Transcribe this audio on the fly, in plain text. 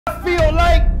feel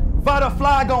like Vada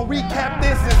gonna recap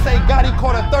this and say Gotti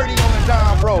caught a 30 on the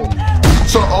John Road.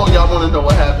 So all y'all wanna know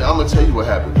what happened, I'm gonna tell you what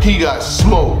happened. He got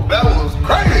smoked. That was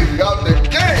crazy out the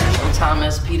game.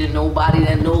 Sometimes SP to nobody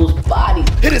that knows body.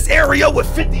 Hit this area with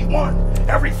 51.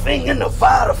 Everything in the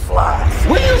Vada flies.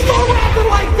 When you start rapping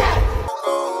like that?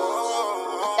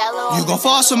 You gon'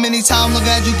 fall so many times, look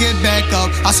glad you get back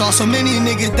up. I saw so many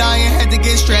niggas dying, had to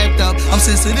get strapped up. I'm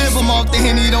sensitive, I'm off the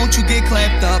Henny, don't you get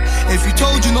clapped up. If you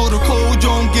told you know the code, you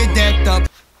don't get dapped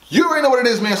up. You already know what it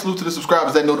is, man. Salute to the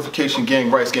subscribers, that notification gang,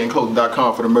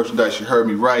 RightsGangClothing.com for the merchandise. You heard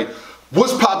me right.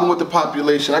 What's popping with the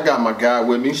population? I got my guy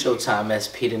with me. Showtime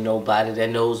SP to nobody that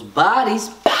knows bodies.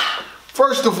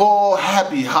 First of all,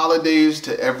 happy holidays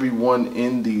to everyone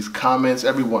in these comments,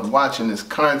 everyone watching this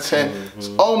content. It's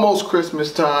almost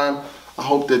Christmas time. I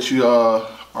hope that you are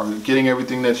getting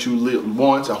everything that you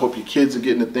want. I hope your kids are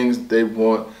getting the things that they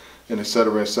want, and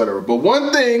etc., etc. But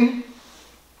one thing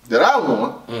that I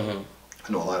want,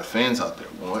 I know a lot of fans out there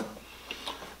want,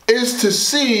 is to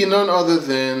see none other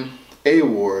than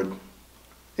A-Ward,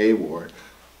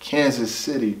 Kansas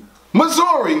City,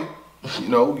 Missouri. You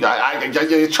know,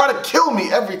 you try to kill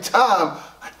me every time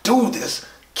I do this.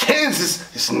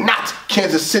 Kansas is not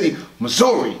Kansas City,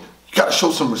 Missouri. You gotta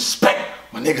show some respect,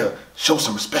 my nigga. Show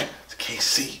some respect to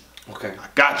KC. Okay. I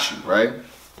got you, right?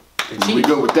 We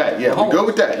good with that. Yeah, we good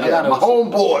with that. Yeah, my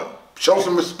homeboy. Show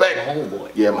some respect. My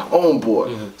homeboy. Yeah, my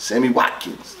homeboy. Sammy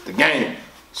Watkins, the game.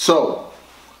 So,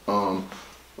 a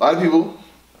lot of people,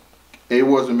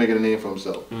 A-Ward's been making a name for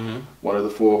himself. One of the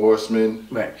four horsemen,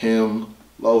 him,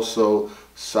 Loso,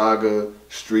 Saga,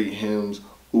 Street Hymns,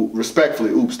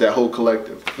 respectfully, Oops, that whole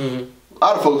collective. A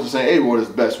lot of folks are saying A-Ward is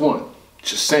the best one.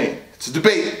 Just saying. It's a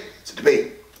debate. It's a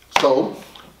debate. So,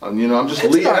 you know, I'm just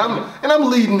leading, I'm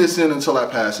leading this in until I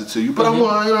pass it to you. But I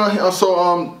want, you know,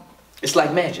 so it's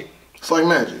like magic. It's like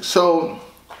magic. So,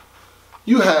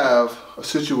 you have a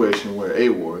situation where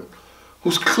A-Ward,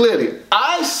 who's clearly,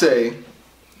 I say,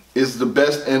 is the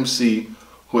best MC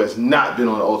who has not been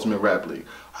on the Ultimate Rap League.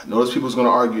 I know there's people who's gonna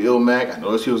argue Illmac. I know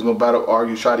there's people who's gonna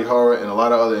argue Shotty Horror and a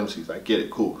lot of other MCs. I get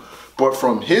it, cool. But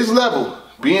from his level,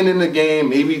 being in the game,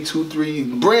 maybe 2, 3,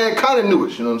 brand kind of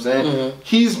newish, you know what I'm saying?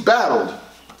 He's battled.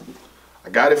 I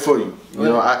got it for you. You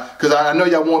know, because I know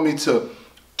y'all want me to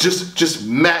just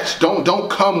match. Don't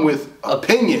come with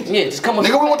opinions. Yeah, just come with.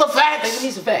 Nigga, we want the facts. Nigga,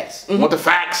 need some facts. Want the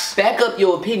facts. Back up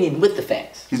your opinion with the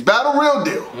facts. He's battled Real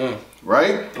Deal,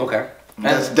 right? Okay.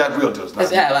 That Real Deal's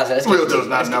not enough. Real Deal's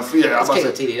not enough. Yeah, I'm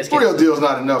about to say, Real Deal's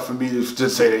not enough for me to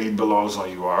just say that he belongs on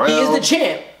URL. He is the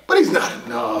champ. But he's not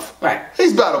enough. Right.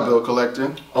 He's battled Bill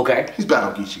Collector. Okay. He's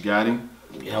battled Geechee Gotti.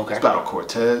 Yeah, okay. He's battled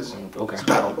Cortez. Okay. He's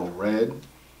battled O-Red.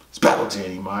 He's battled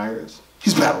Danny Myers.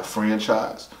 He's battled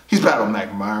Franchise. He's battled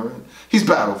Mac Myron. He's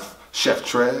battled Chef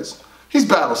Trez. He's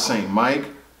battled Saint Mike.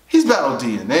 He's battled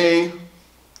DNA. You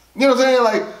know what I'm saying?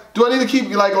 Like, do I need to keep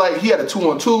like he had a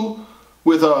 2-on-2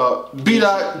 with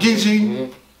B-Dot Geechee? You know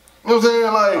what I'm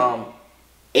saying? Like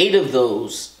 8 of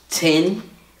those 10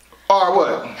 are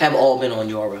what? Have all been on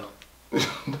URL.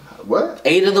 What?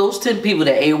 8 of those 10 people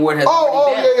that A-Ward has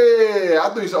already battled. Yeah. I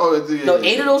thought you said, No,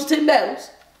 8 of those 10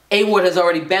 battles, A-Ward has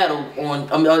already battled on,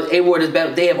 A-Ward has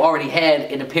battled, they have already had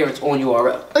an appearance on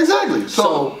URL. Exactly.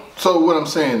 So what I'm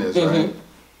saying is, right?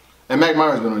 And Mac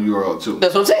Myron's been on URL too.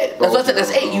 That's what I'm saying. That's what I said.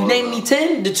 That's 8. You named me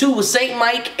 10. The 2 was Saint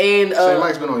Mike and Saint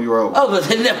Mike's been on URL. Oh, but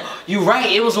no, you're right.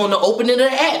 It was on the opening of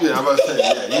the app. Yeah, I'm about to say,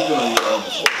 yeah, he's been on URL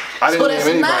before. I didn't so that's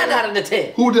name 9 out of the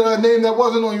 10. Who did I name that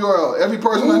wasn't on URL? Every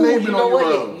person I named been on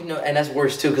URL. You know, and that's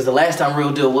worse too, because the last time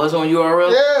Real Deal was on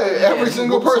URL. Yeah, every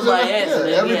single person.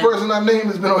 Every person I named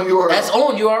has been on URL. That's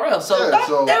on URL.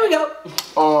 So, there we go.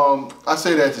 I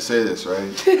say that to say this,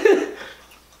 right?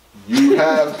 You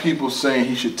have people saying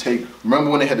he should take. Remember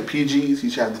when they had the PGs? He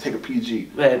should have to take a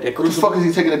PG. What the fuck is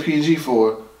he taking a PG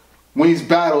for when he's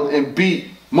battled and beat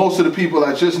most of the people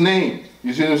I just named?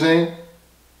 You see what I'm saying?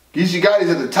 Geechee Gotti's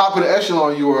at the top of the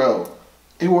echelon URL.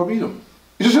 A-Ward beat him.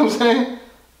 You see what I'm saying?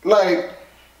 Like,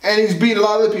 and he's beat a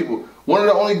lot of other people. One of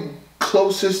the only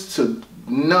closest to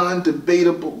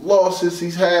non-debatable losses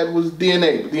he's had was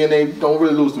DNA. But DNA don't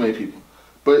really lose to many people.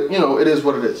 But you know, it is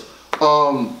what it is.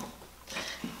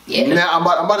 Yeah. Now I'm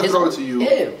about to throw it to you.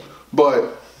 Yeah.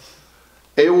 But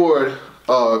A-Ward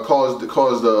caused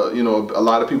you know, a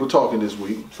lot of people talking this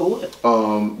week. For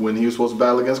what? When he was supposed to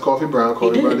battle against Coffee Brown,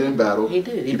 Coffee Brown didn't battle. He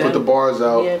did. He put the bars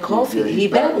out. Yeah, Coffee. Yeah, he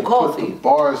battled Coffee. He put the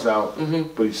bars out,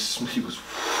 but he was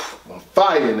on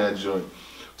fire in that joint.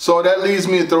 So that leads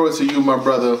me to throw it to you, my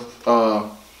brother.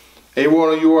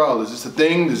 A-Ward on URL, is this a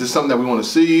thing? Is this something that we want to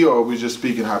see, or are we just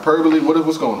speaking hyperbole?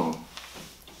 What's going on?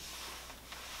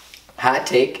 Hot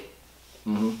take.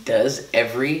 Does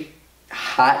every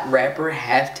hot rapper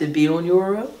have to be on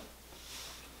URL?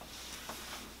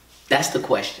 That's the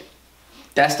question.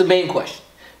 That's the main question.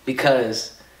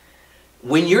 Because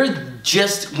when you're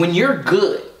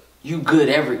good, you good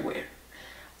everywhere.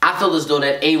 I feel as though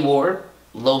that A-Ward,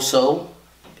 Loso,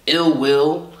 Ill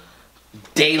Will,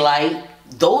 Daylight,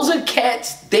 those are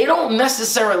cats, they don't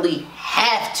necessarily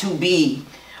have to be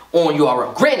on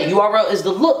URL. Granted, URL is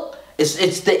the look.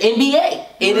 It's the NBA.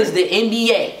 It is the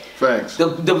NBA. Thanks.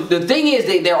 The thing is,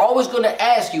 they're always going to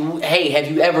ask you, hey,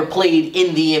 have you ever played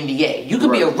in the NBA? You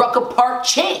could be a Rucker Park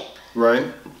champ. Right.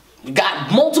 You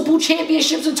got multiple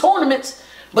championships and tournaments,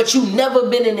 but you've never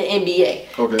been in the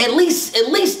NBA. Okay. At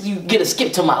least you get a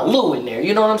Skip to my Lou in there.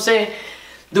 You know what I'm saying?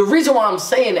 The reason why I'm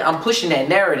saying that, I'm pushing that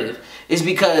narrative, is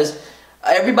because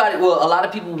everybody, well, a lot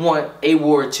of people want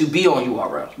A-Ward to be on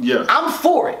URL. Yeah. I'm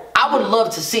for it. I would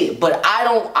love to see it, but I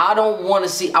don't want to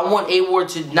see, I want A-Ward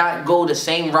to not go the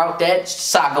same route that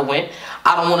Saga went.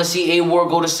 I don't want to see A-Ward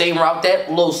go the same route that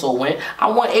Loso went. I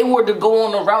want A-Ward to go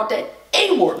on the route that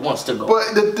A-Ward wants to go.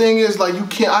 But the thing is, like,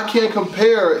 I can't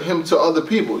compare him to other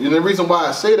people. You know, the reason why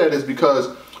I say that is because,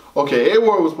 okay,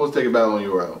 A-Ward was supposed to take a battle on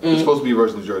URL. It was supposed to be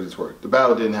versus New Jersey Twerk. The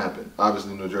battle didn't happen.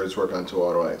 Obviously, New Jersey Twerk got into an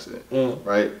auto accident,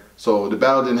 right? So the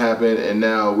battle didn't happen, and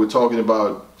now we're talking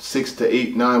about 6 to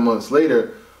 8, 9 months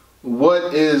later.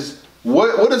 What is a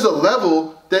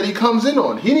level that he comes in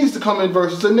on? He needs to come in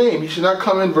versus a name. He should not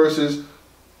come in versus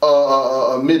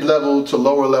a mid-level to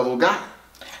lower-level guy.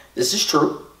 This is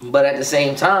true, but at the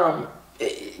same time,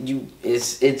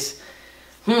 it's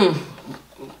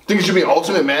Think it should be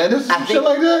Ultimate Madness? Shit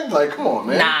like that? Like, come on,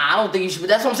 man. Nah, I don't think you should.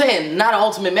 That's what I'm saying. Not an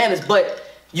Ultimate Madness, but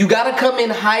you gotta come in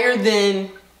higher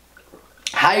than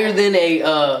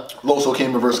a Loso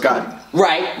came in versus Scotty.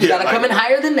 Right. You gotta come in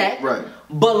higher than that. Right.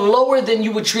 But lower than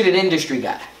you would treat an industry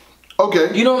guy.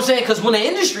 Okay. You know what I'm saying? Because when an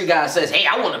industry guy says, hey,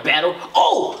 I want to battle,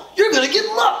 oh, you're gonna get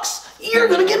Lux. You're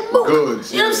gonna get Mook.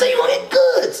 Goods. You know what I'm saying? You're gonna get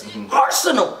goods.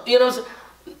 Arsenal. You know what I'm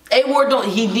saying? A-Ward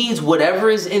he needs whatever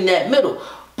is in that middle.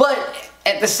 But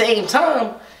at the same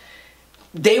time,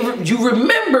 you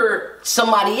remember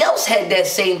somebody else had that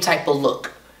same type of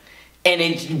look. And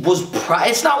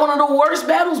it's not one of the worst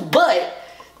battles, but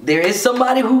there is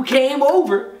somebody who came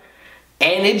over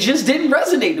and it just didn't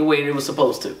resonate the way it was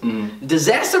supposed to.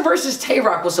 Disaster versus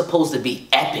Tay-Rock was supposed to be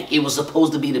epic. It was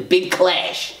supposed to be the big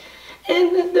clash.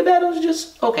 And the battle was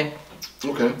just okay.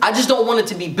 Okay. I just don't want it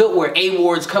to be built where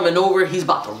A-Ward's coming over, he's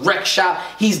about to wreck shop,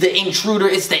 he's the intruder,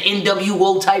 it's the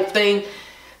NWO type thing.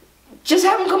 Just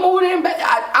have him come over there and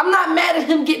I'm not mad at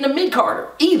him getting a mid-carder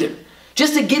either.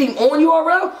 Just to get him on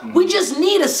URL, we just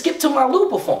need a Skip to my Lou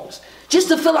performance. Just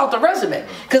to fill out the resume.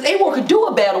 Because A-Ward could do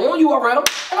a battle on URL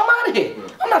and I'm out of here.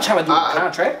 I'm not trying to do a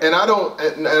contract. And I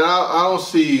don't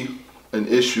see an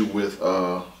issue with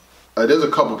there's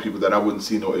a couple people that I wouldn't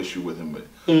see no issue with him with.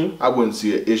 I wouldn't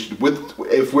see an issue with,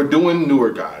 if we're doing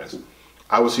newer guys,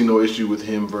 I would see no issue with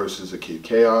him versus a Kid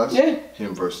Chaos,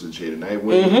 him versus a Jada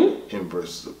Nightwing, him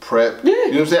versus a Prep. You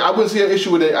know what I'm saying? I wouldn't see an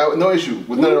issue with it. No issue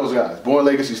with none of those guys. Born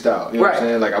Legacy style. You know what I'm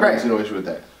saying? Like, I wouldn't see no issue with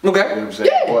that. Okay. You know what I'm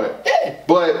saying?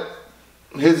 But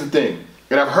here's the thing,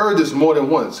 and I've heard this more than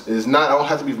once. It's not. I don't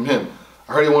have to be from him.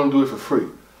 I heard he want to do it for free.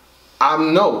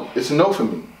 It's a no for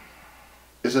me.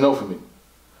 It's a no for me.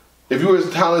 If you were as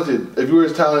talented,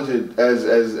 as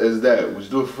that, would you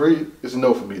do it for free? It's a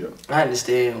no for me though. I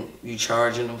understand you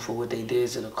charging them for what they did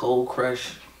to the Cold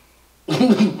Crush,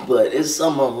 but it's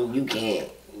some of them you can't.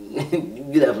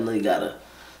 You definitely gotta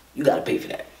pay for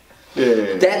that.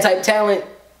 Yeah. That type of talent,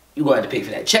 you gonna have to pay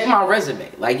for that. Check my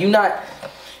resume. Like you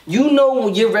know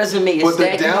when your resume is. But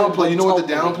the downplay, you know what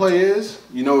the downplay is?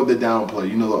 You know what the downplay?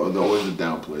 You know always the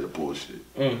downplay, the bullshit.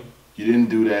 You didn't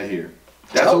do that here.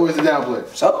 That's always the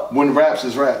downplay. When raps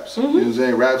is raps. You know what I'm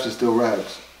saying? Raps is still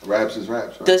raps. Raps is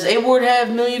raps. Right? Does A-Ward have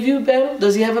a million view battle?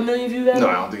 Does he have a million view battle? No,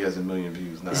 I don't think he has a million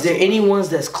views. Is there any ones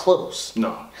that's close?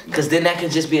 No. Because then that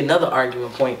could just be another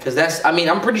argument point. Because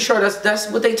I'm pretty sure that's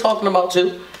what they talking about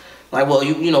too. Like, well,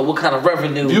 you know, what kind of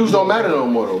revenue? Views don't matter no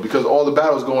more though, because all the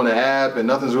battles go on the app and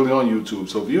nothing's really on YouTube.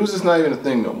 So views is not even a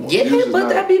thing no more. Yeah, but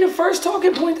that'd be the first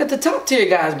talking point that the top tier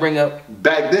guys bring up.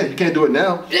 Back then, you can't do it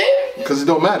now. Yeah. Because it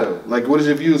don't matter. Like, what does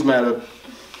your views matter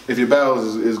if your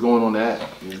battles is going on the app?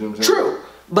 You know what I'm saying? True.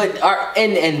 But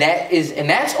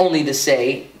that's only to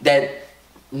say that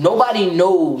nobody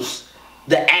knows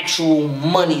the actual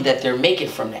money that they're making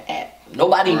from the app.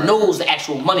 Nobody knows the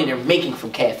actual money they're making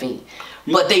from caffeine.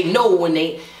 But they know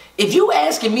if you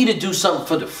asking me to do something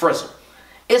for the Frizzle,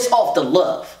 it's off the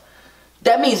love.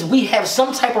 That means we have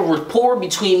some type of rapport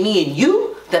between me and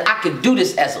you that I could do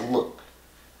this as a look.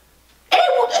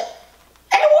 A-Ward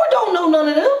don't know none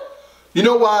of them. You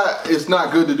know why it's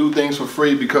not good to do things for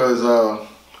free? Because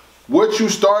what you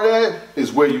start at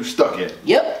is where you stuck at.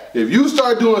 Yep. If you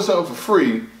start doing something for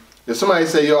free, if somebody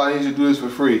say, yo, I need you to do this for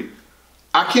free,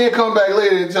 I can't come back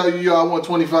later and tell you, yo, I want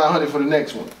 $2,500 for the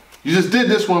next one. You just did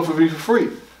this one for free.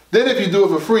 Then if you do it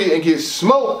for free and get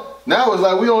smoked, now it's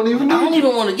like we don't even need I don't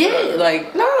even want to get it.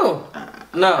 Like, no.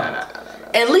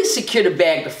 At least secure the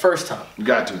bag the first time. You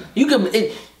got to. You could,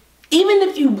 even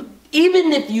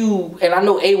if you, and I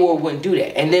know A-Ward wouldn't do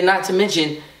that. And then not to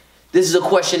mention, this is a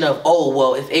question of, oh,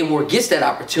 well, if A-Ward gets that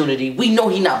opportunity, we know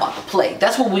he's not about to play.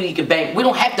 That's what we can bank. We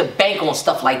don't have to bank on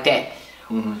stuff like that.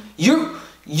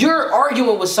 You're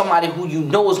arguing with somebody who you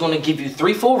know is going to give you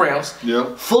 3 full rounds,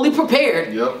 fully prepared,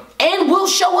 and will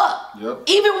show up,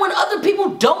 even when other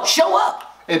people don't show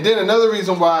up. And then another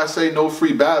reason why I say no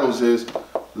free battles is,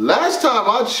 last time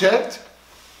I checked,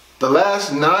 the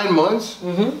last 9 months,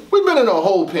 we've been in a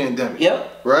whole pandemic,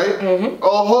 right? A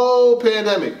whole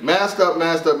pandemic, masked up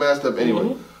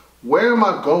anyway. Where am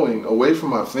I going away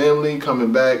from my family,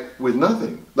 coming back with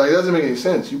nothing? Like, it doesn't make any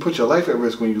sense. You put your life at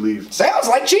risk when you leave. Sounds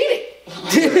like cheating.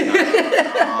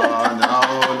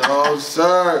 No,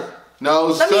 sir. No,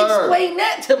 Let sir. me explain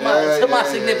that to my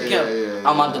significant.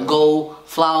 I'm about to go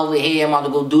fly over here. I'm about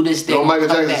to go do this thing. You know, Michael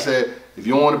Jackson said, if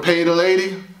you want to pay the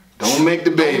lady, don't make the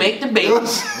baby. Don't make the baby.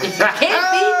 If you can't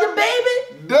feed the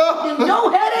baby, then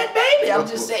don't have that baby. I'm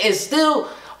just saying, it's still,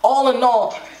 all in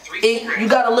all, you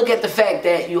got to look at the fact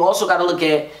that you also got to look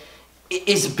at,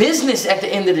 it's business at the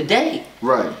end of the day.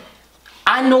 Right.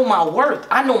 I know my worth.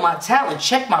 I know my talent.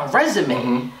 Check my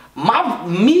resume.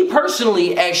 Me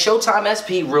personally, as Showtime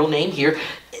SP, real name here,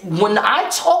 when I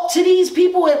talk to these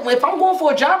people, if I'm going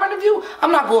for a job interview,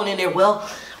 I'm not going in there, well,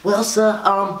 sir,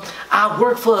 I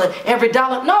work for every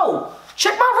dollar. No,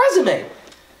 check my resume.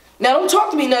 Now, don't talk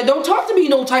to me. Now, don't talk to me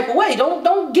no type of way.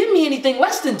 Don't give me anything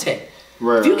less than 10.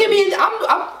 Right. If you give me, I'm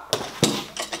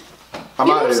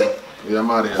out of here. Yeah, I'm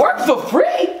out of here. Work for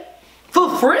free. For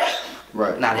free.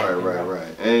 Right.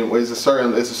 Right. And it's a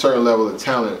certain level of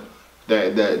talent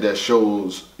that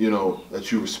shows, you know,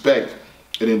 that you respect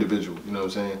an individual. You know what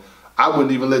I'm saying? I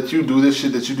wouldn't even let you do this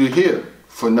shit that you do here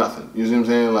for nothing. You see what I'm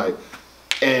saying? Like,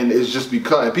 and it's just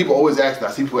because, and people always ask,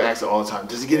 I see people ask it all the time,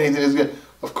 does he get anything? Does he get?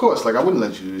 Of course, like, I wouldn't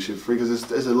let you do this shit free, because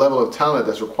it's a level of talent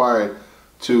that's required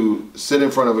to sit in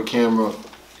front of a camera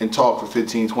and talk for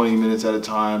 15, 20 minutes at a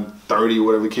time, 30,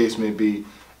 whatever the case may be.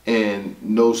 And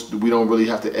we don't really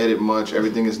have to edit much.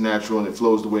 Everything is natural and it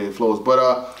flows the way it flows.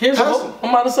 But here's what I'm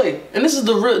about to say, and this is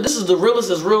the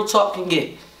realest as real talk can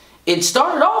get. It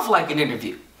started off like an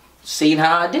interview, seeing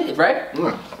how I did, right?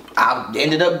 Yeah. I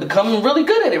ended up becoming really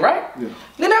good at it, right? Yeah.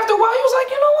 Then after a while, he was like,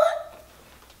 you know what?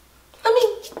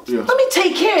 Let me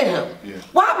take care of him. Yeah.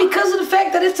 Why? Because of the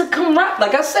fact that it's a camaraderie.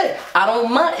 Like I said, I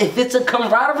don't mind if it's a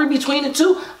camaraderie between the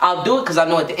two. I'll do it, because I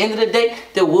know at the end of the day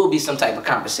there will be some type of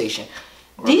conversation.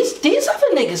 Right. These other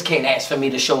niggas can't ask for me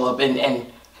to show up and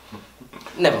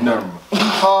never mind.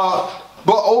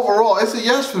 But overall, it's a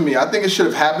yes for me. I think it should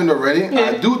have happened already. Yeah.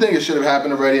 I do think it should have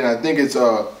happened already, and I think it's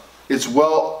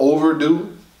well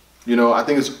overdue. You know, I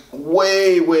think it's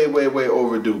way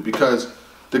overdue, because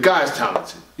the guy's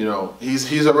talented. You know, he's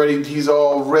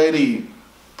already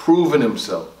proven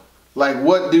himself. Like,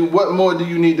 what more do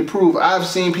you need to prove? I've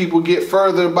seen people get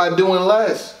further by doing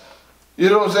less. You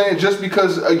know what I'm saying? Just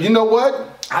because, you know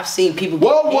what? I've seen people get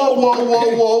Whoa.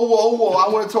 I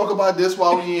want to talk about this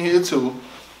while we in here too.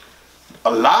 A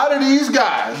lot of these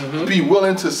guys be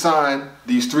willing to sign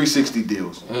these 360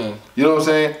 deals. You know what I'm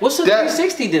saying? What's a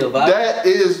 360 deal, Bob? That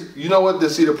is, you know what?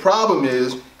 The problem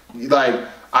is, like,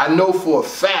 I know for a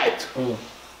fact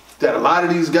that a lot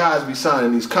of these guys be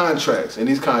signing these contracts, and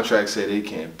these contracts say they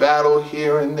can't battle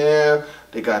here and there.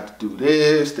 They got to do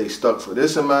this. They stuck for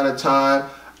this amount of time.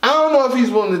 I don't know if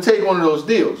he's willing to take one of those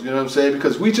deals, you know what I'm saying?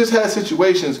 Because we just had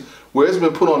situations where it's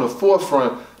been put on the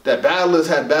forefront that battlers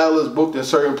had battlers booked in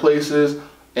certain places,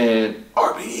 and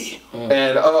RBE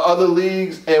and other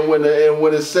leagues, and when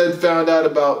it's found out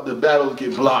about, the battles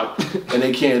get blocked and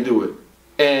they can't do it.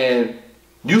 And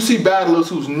you see battlers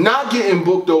who's not getting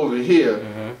booked over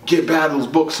here get battles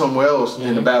booked somewhere else,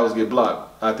 and the battles get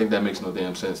blocked. I think that makes no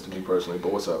damn sense to me personally.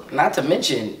 But what's up? Not to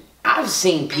mention, I've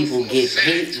seen people get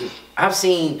paid.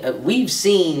 We've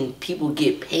seen people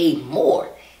get paid more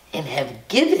and have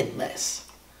given less.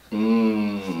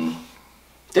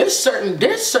 There's certain.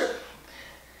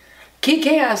 Kid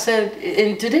K.I. said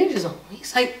in today's zone,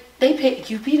 he's like, they paid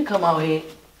QP to come out here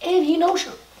and he no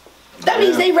show. That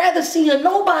means they rather see a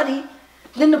nobody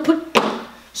than to put.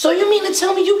 So you mean to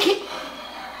tell me you can't?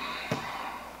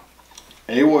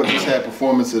 A-Ward just had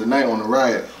performance of the night on the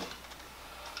Riot.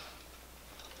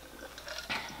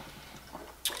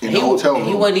 And in the hotel room.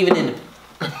 He wasn't even in the...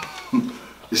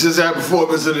 This is our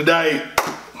performance of the night.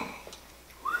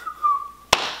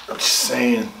 I'm just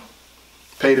saying.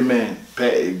 Pay the man.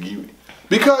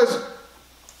 Because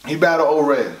he battled Old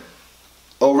Red.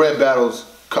 Old Red battles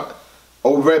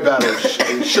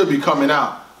should be coming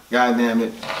out. God damn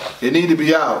it. It need to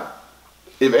be out.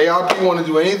 If ARP want to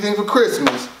do anything for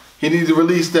Christmas, he needs to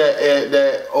release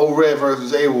that Old Red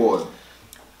versus A-Ward.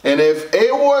 And if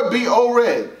A-Ward beat Old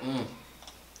Red.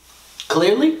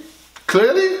 Clearly?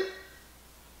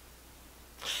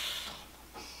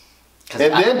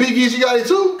 And then Big Easy got it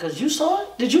too. Because you saw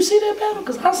it? Did you see that battle?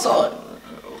 Because I saw it.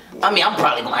 I mean, I'm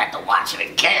probably going to have to watch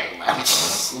it again.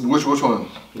 Which one?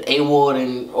 A-Ward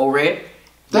and Old Red.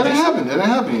 That didn't happen. That didn't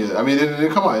happen yet. I mean, it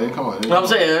didn't come out.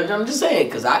 I'm just saying,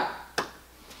 because I...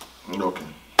 Okay.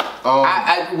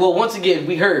 Well, once again,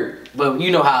 we heard. But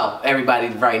you know how everybody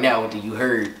right now with the you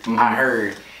heard, I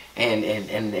heard, and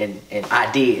I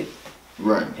did.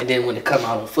 Right. And then when it come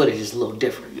out on footage, it's a little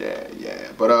different.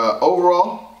 Yeah. But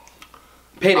overall...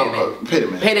 Pay that man.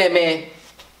 Pay that man.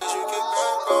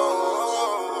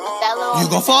 You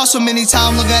gon' fall so many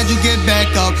times, look glad you get back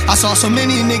up. I saw so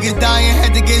many niggas dying,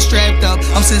 had to get strapped up.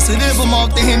 I'm sensitive, I'm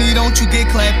off the Henny, don't you get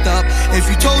clapped up. If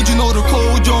you told you know the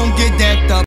code, you don't get dapped up.